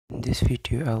In this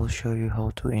video, I will show you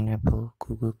how to enable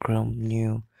Google Chrome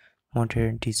new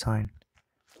modern design.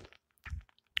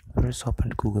 First,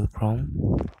 open Google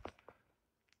Chrome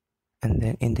and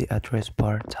then in the address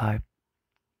bar type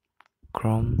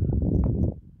Chrome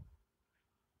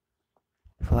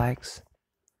flags.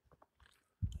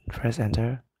 Press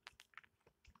enter.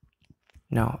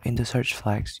 Now in the search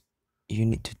flags, you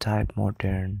need to type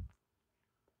modern.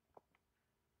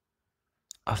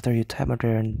 After you type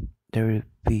modern, there will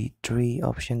be three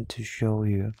options to show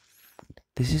you.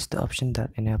 This is the option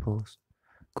that enables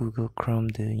Google Chrome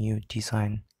the new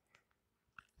design.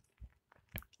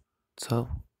 So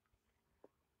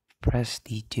press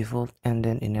the default and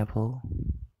then enable.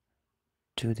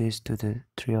 Do this to the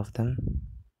three of them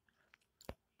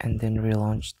and then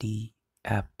relaunch the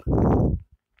app.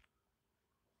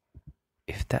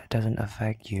 If that doesn't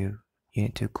affect you, you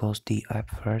need to close the app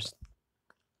first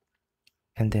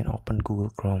and then open Google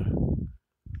Chrome,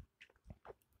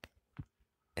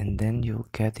 and then you'll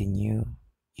get the new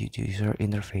user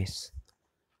interface.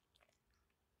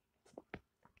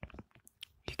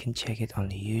 You can check it on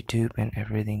the YouTube and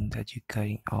everything, that you're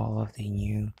getting all of the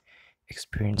new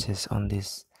experiences on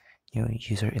this new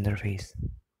user interface.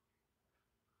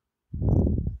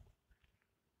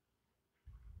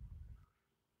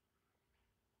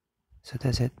 So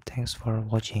that's it. Thanks for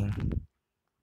watching.